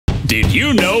Did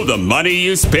you know the money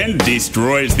you spend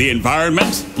destroys the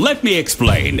environment? Let me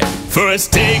explain.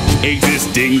 First, take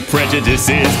existing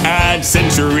prejudices, add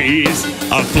centuries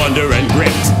of plunder and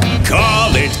grit.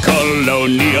 Call it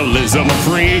colonialism,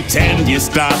 pretend you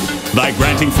stop by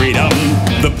granting freedom.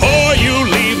 The poor you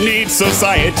leave need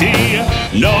society,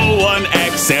 no one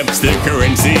accepts the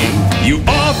currency. You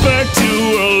offer to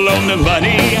loan the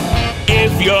money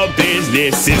if your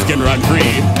businesses can run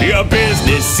free. Your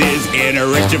businesses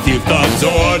enrich a few thugs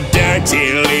or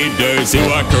dirty leaders who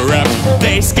are corrupt.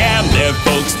 They scam their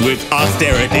folks with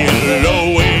austerity,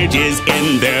 low wages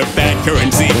in their bad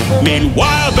currency.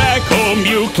 Meanwhile, back home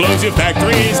you close your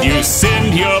factories, you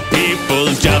send your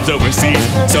people's jobs overseas.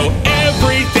 So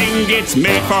everything gets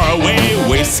made far away,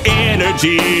 waste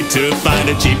energy to find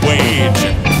a cheap wage.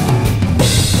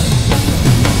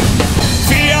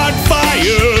 Fiat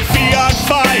fire, fiat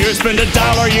fire, spend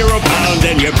 $1, euro, pound,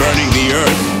 and you're burning the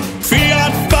earth.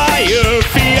 Fiat fire,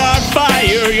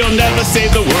 you'll never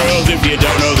save the world if you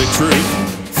don't know the truth.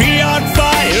 Fiat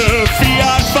fire,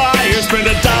 spend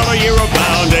 $1, euro,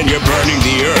 pound, and you're burning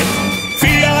the earth.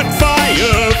 Fiat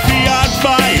fire,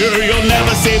 you'll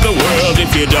never save the world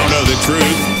if you don't know the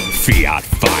truth. Fiat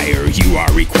fire, you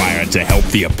are required to help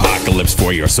the apocalypse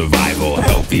for your survival.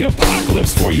 Help the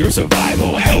apocalypse for your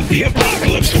survival. Help the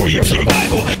apocalypse for your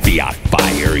survival. Fiat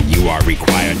fire, you are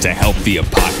required to help the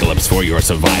apocalypse for your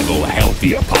survival. Help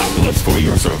the apocalypse for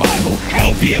your survival.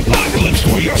 Help the apocalypse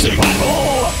for your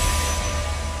survival.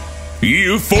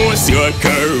 You force your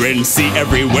currency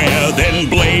everywhere, then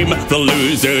blame the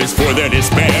losers for their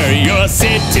despair. Your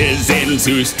citizens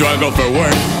who struggle for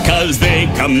work, cause they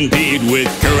compete with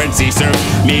currency serfs.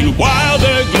 Meanwhile,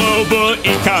 the global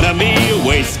economy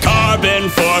wastes carbon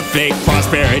for fake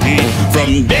prosperity.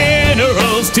 From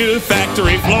minerals to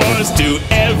factory floors to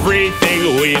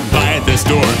everything we buy at the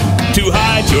store. To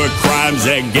hide your crimes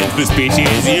against the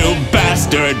species, you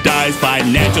bastardize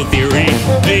financial theory.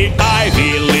 The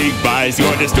Ivy League buys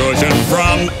your distortion,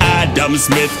 from Adam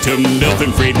Smith to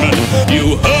Milton Friedman.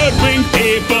 You hoodwink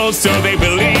people so they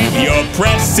believe your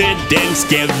precedents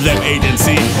give them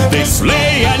agency. They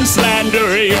slay and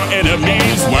slander your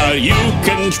enemies while you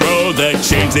control the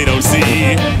change they don't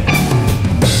see.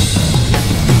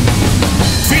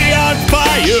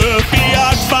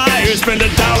 Fiat fire, spend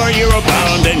 $1, euro,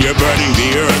 pound, and you're burning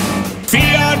the earth.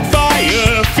 Fiat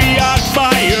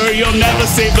fire, you'll never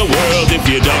save the world if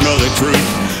you don't know the truth.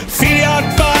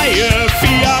 Fiat fire,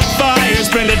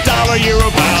 spend $1,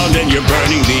 euro, pound, and you're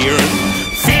burning the earth.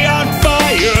 Fiat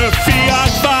fire,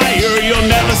 you'll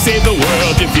never save the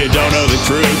world if you don't know the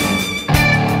truth.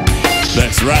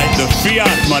 That's right, the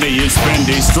fiat money you spend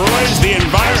destroys the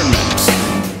environment.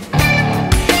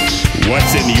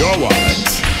 What's in your wallet?